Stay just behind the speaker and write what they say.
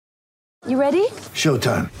You ready?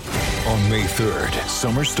 Showtime. On May 3rd,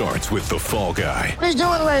 summer starts with The Fall Guy. Let's do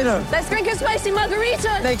it later. Let's drink a spicy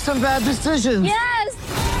margarita. Make some bad decisions. Yes!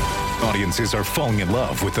 Audiences are falling in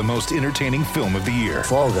love with the most entertaining film of the year.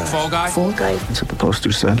 Fall Guy. Fall Guy? Fall Guy. That's what the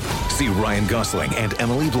poster said. See Ryan Gosling and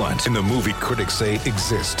Emily Blunt in the movie critics say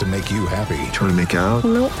exists to make you happy. Trying to make it out?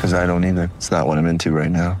 Nope. Because I don't either. It's not what I'm into right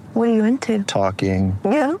now. What are you into? Talking.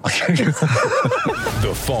 Yeah.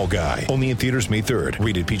 The Fall Guy. Only in theaters May 3rd.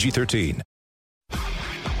 Rated PG-13.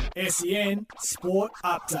 SEN Sport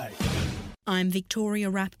Update. I'm Victoria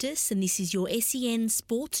Raptis and this is your SEN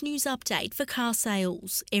Sports News Update for car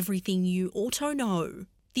sales. Everything you auto know.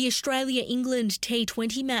 The Australia-England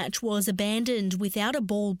T20 match was abandoned without a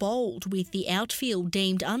ball bowled, with the outfield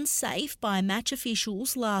deemed unsafe by match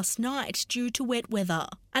officials last night due to wet weather.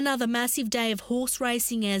 Another massive day of horse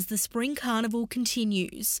racing as the Spring Carnival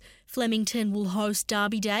continues. Flemington will host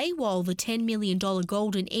Derby Day, while the $10 million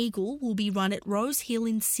Golden Eagle will be run at Rose Hill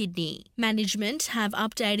in Sydney. Management have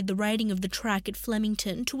updated the rating of the track at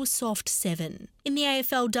Flemington to a soft 7. In the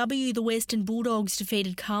AFLW, the Western Bulldogs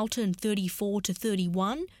defeated Carlton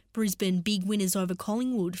 34-31. Brisbane big winners over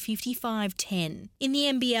Collingwood 55-10. In the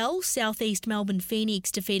NBL, South East Melbourne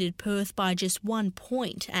Phoenix defeated Perth by just 1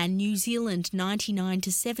 point and New Zealand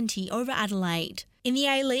 99-70 over Adelaide. In the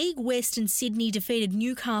A-League, Western Sydney defeated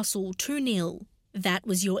Newcastle 2-0. That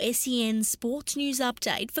was your SEN Sports News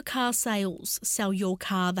Update for car sales. Sell your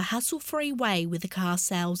car the hassle-free way with a car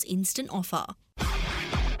sales instant offer.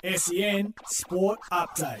 SEN Sport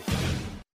Update.